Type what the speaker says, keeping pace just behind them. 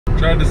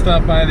Tried to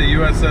stop by the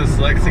USS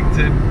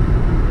Lexington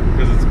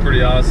because it's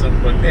pretty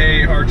awesome, but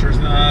A, Archer's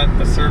not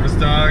a service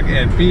dog,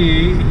 and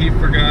B, he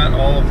forgot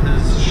all of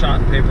his shot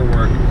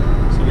paperwork,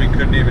 so we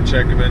couldn't even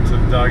check him into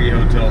the doggy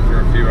hotel for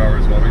a few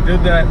hours while we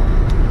did that.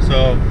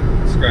 So,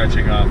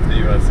 scratching off the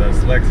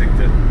USS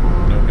Lexington,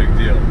 no big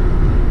deal.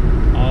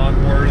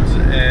 Onwards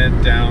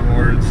and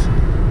downwards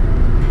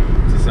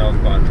to South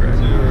Padre.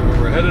 So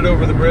we're headed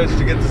over the bridge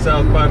to get to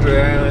South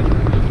Padre Island.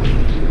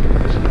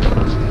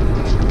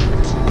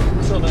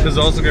 This is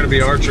also going to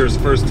be Archer's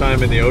first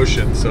time in the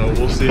ocean, so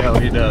we'll see how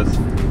he does.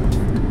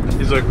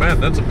 He's like, man,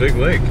 that's a big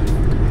lake.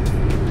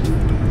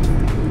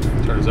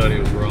 Turns out he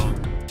was wrong.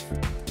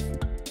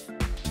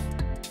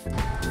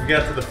 We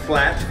got to the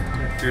flat,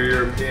 if you're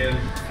European,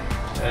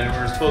 and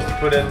we're supposed to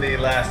put in the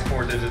last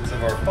 4 digits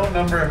of our phone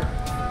number,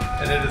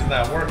 and it is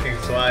not working,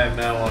 so I am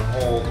now on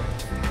hold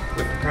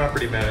with the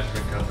property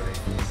management company.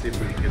 Let's see if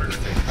we can get this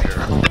taken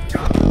care of.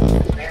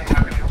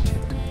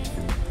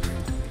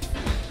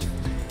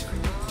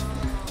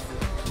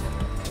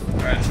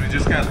 Alright, so we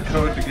just got the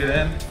code to get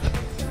in.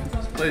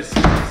 This place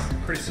is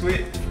pretty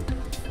sweet.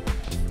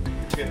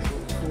 Get to a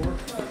tour.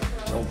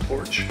 Old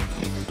porch.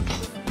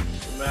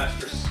 The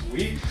master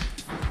suite.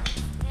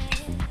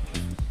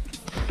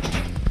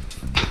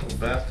 Little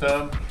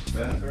bathtub.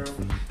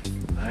 Bathroom.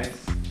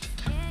 Nice.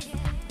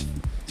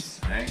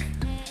 Sink.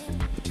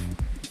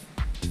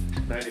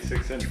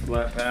 96-inch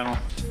flat panel.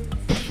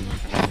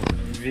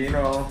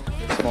 Vino.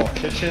 Small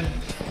kitchen.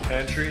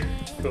 Pantry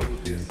filled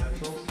with the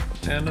essentials.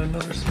 And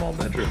another small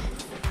bedroom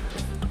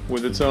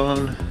with its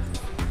own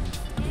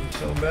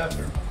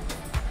bathroom.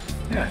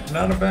 Yeah,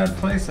 not a bad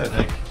place, I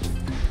think,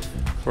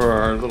 for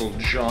our little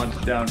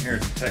jaunt down here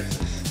to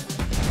Texas.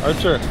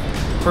 Archer,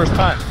 first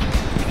time.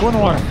 Go in the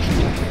water.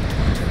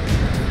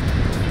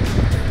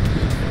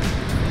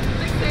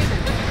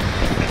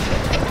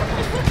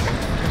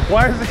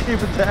 Why does it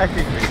keep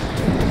attacking me?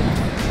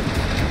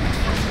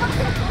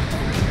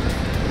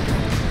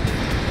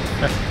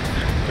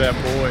 That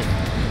boy.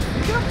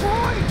 Good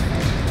boy.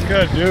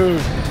 Good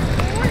dude.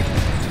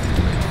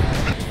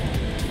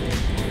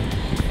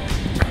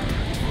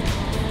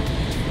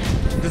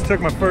 Just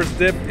took my first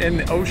dip in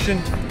the ocean.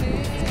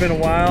 It's been a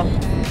while. I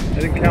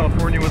think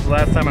California was the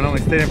last time. I only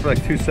stayed in for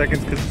like 2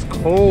 seconds because it's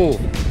cold.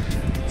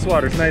 This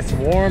water's nice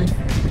and warm.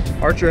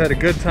 Archer had a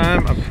good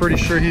time. I'm pretty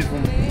sure he's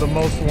the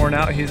most worn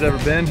out he's ever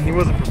been. He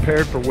wasn't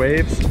prepared for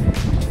waves.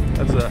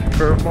 That's a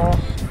curveball.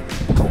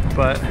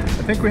 But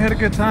I think we had a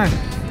good time.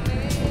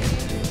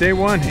 Day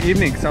 1,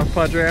 evening, South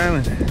Padre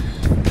Island.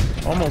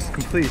 Almost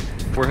complete.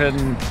 We're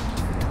heading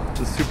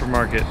to the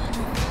supermarket.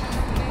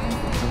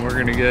 And we're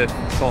gonna get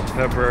salt and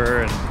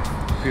pepper and a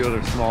few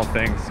other small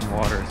things, some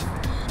waters.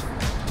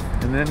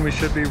 And then we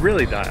should be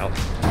really dialed.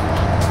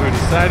 So we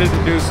decided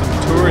to do some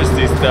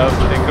touristy stuff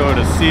and go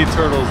to Sea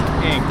Turtles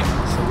Inc.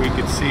 so we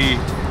could see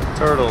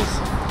turtles.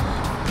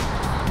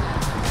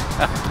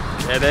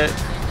 Get it?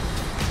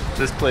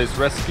 This place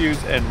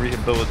rescues and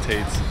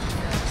rehabilitates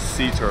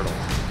sea turtles,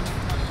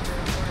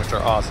 which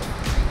are awesome.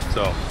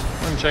 So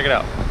we're gonna check it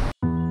out.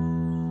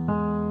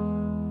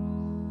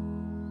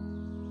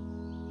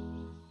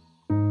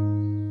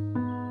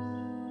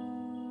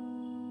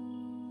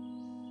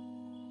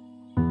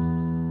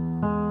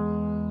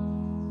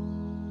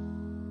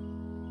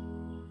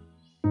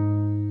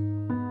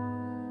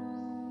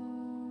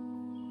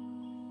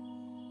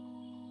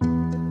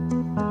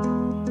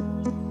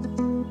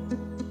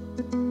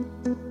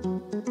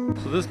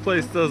 So this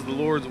place does the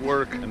Lord's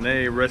work, and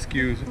they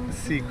rescue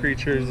sea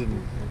creatures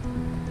and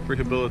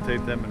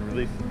rehabilitate them and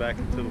release them back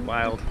into the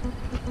wild.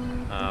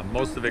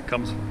 Most of it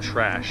comes from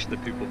trash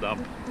that people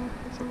dump.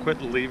 So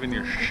quit leaving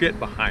your shit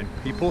behind,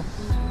 people.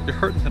 You're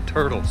hurting the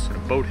turtles. When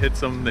a boat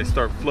hits them, they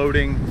start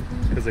floating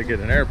because they get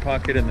an air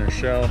pocket in their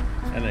shell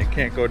and they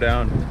can't go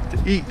down to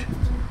eat. So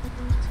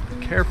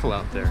be careful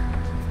out there.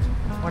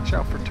 Watch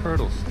out for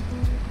turtles.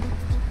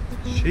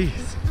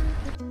 Jeez.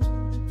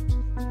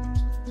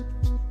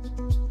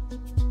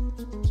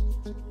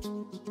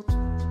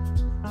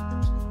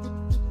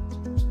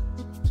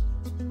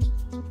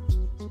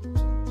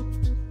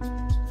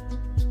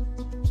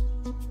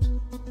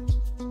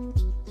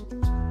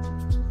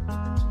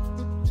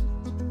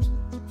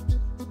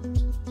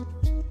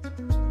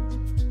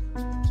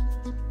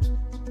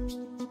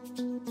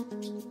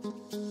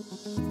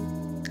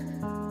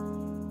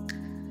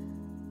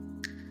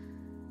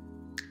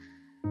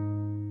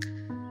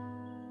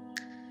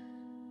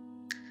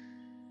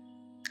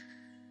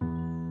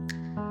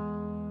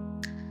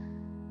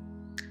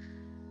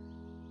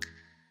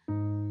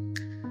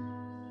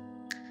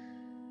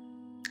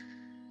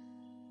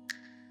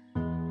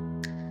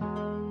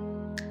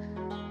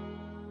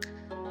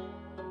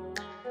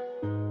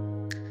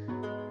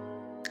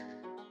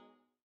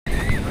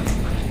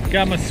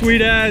 Got my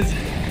sweet ass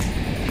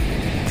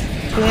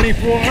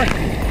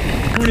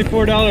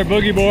 $24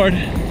 boogie board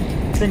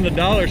from the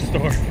dollar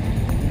store.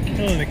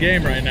 Killing the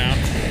game right now.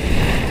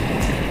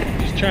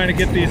 Just trying to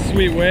get these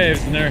sweet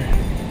waves, and they're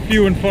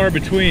few and far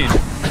between.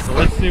 So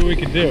let's see what we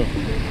can do.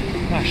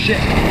 Ah, shit.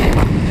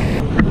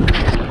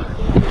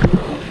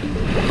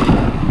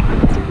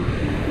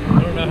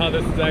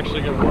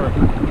 actually gonna work.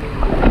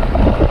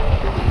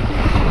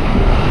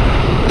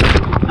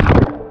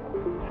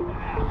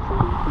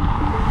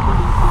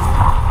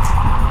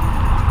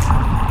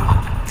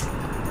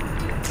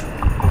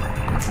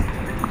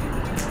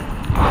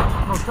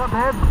 What's up,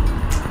 babe?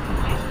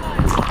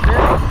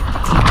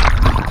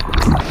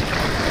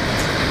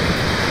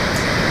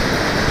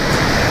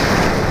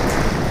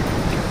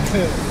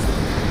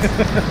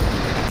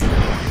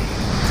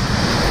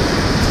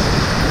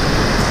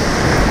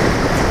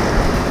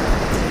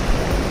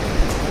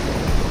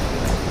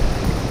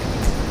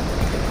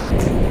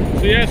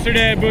 So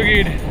yesterday I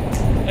boogied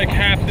like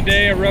half the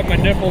day. I rubbed my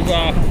nipples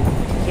off.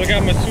 So I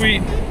got my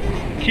sweet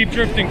Keep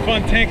Drifting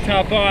Fun tank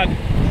top on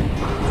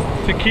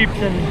to keep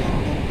from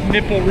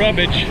nipple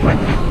rubbage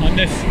on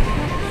this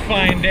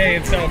fine day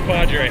in South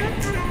Padre.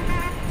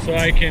 So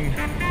I can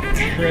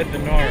shred the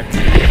gnar.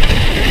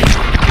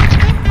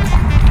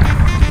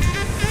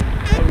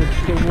 That was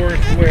the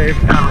worst wave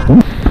ever.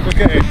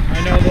 Okay, I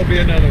know there'll be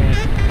another one.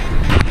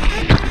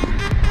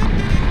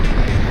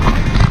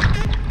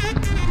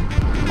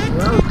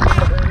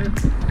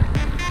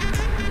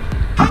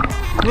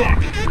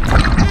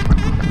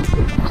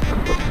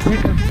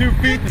 Went from 2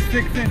 feet to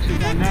 6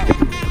 inches on that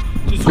one.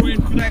 Just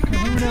waiting for that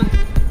kahuna.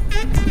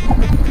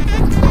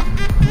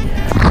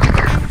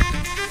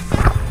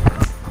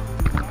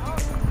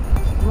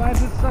 Slide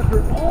this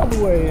sucker all the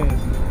way in.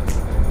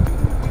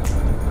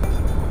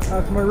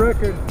 That's my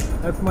record.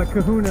 That's my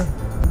kahuna.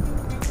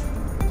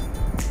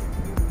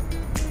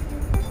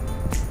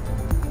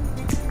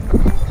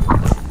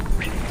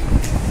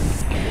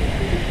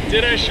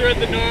 Did I shred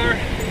the gnar?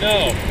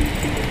 No.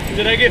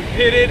 Did I get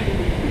pitted?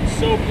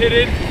 So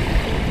pitted?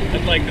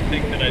 I'd like to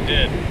think that I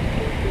did.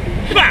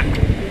 Fuck!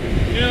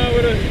 You know, I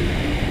would have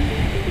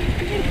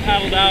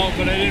paddled out,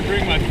 but I didn't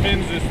bring my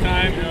fins this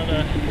time. You know,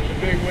 the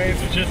big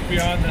waves are just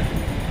beyond the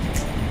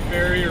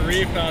barrier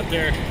reef out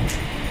there.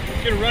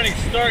 Get a running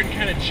start and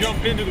kind of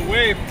jump into the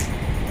wave.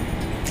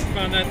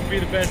 Found that to be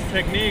the best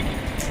technique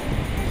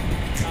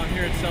out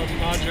here at South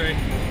Padre.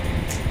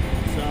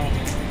 So,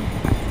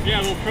 yeah,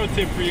 a little pro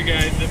tip for you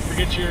guys: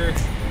 forget your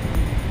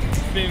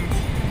fins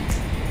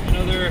and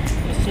other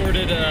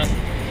assorted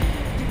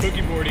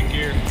boogie boarding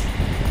gear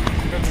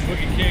from the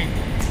Boogie King,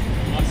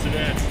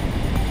 Amsterdam.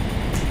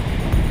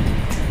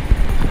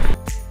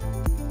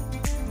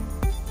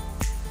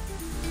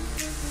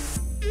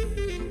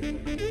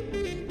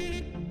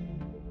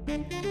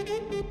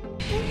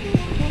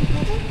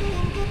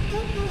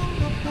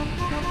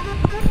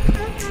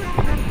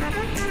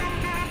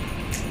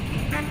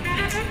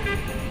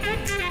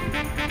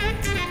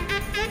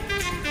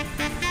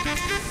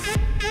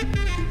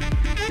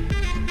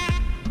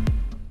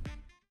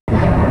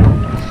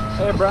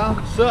 Hey bro,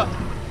 what's up?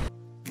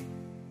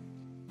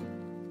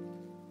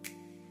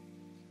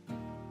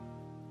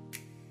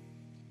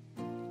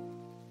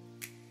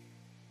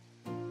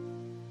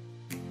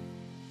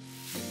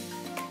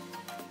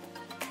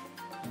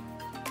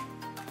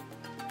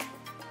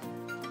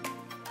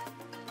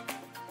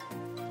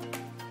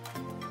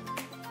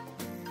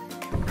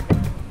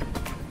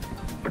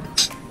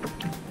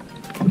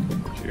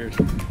 Cheers.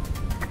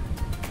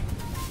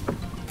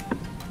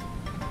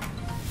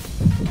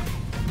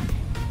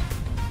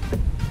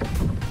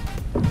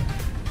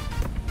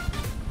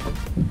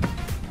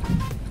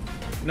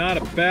 Not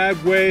a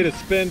bad way to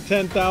spend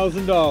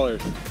 $10,000.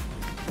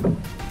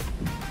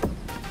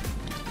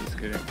 Just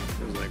kidding,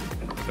 it was like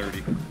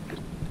 30.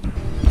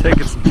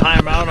 Taking some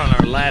time out on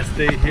our last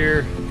day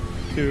here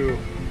to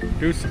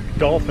do some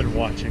dolphin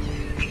watching.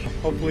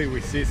 Hopefully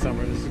we see some,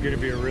 or this is going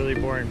to be a really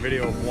boring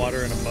video of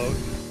water in a boat.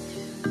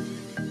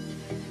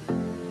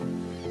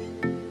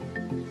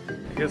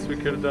 I guess we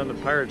could have done the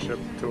pirate ship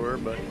tour,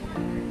 but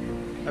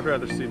I'd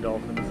rather see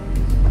dolphins.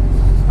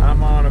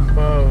 I'm on a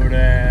boat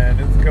and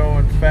it's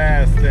going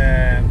fast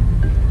and...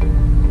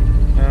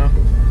 No?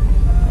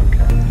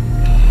 Okay.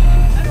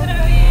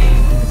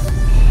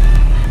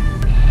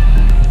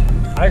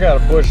 I got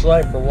a Busch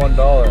Light for $1.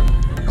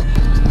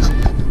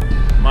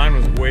 Mine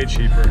was way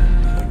cheaper.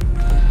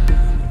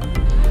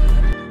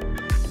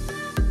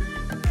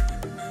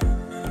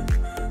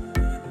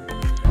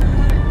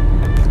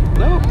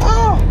 No.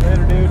 Oh!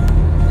 Later, dude.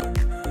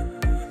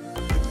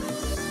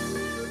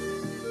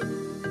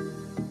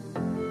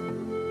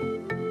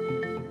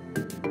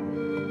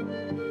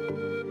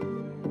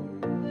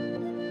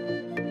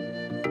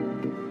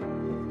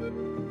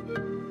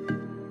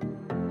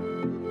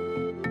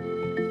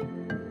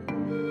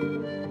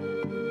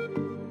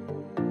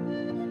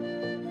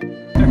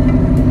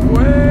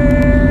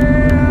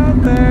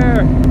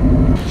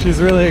 She's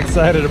really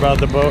excited about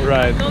the boat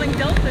ride. Building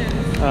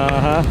dolphins.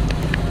 Uh-huh.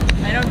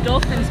 I know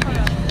dolphins come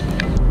up.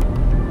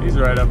 He's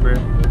right up here.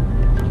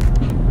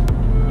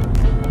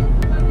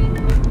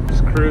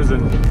 Just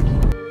cruising.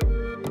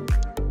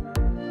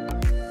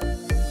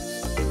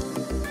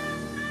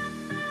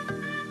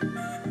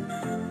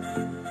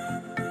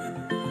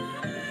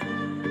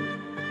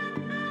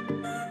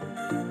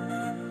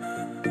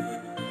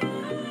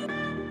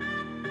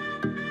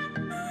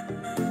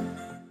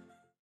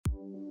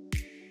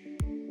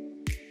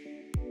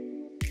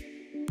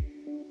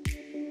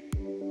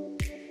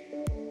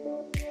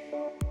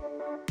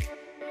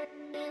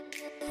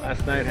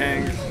 Last night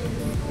hangs.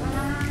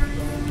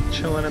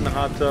 Chilling in the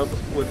hot tub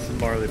with some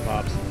barley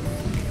pops.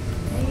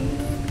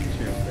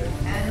 Cheers, babe.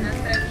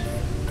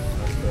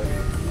 That's good.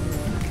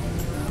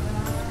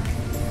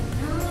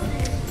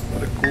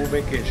 What a cool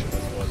vacation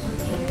this was.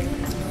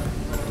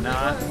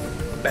 Not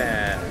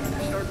bad.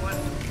 Short one.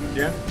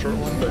 Yeah, short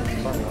one, but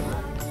fun one.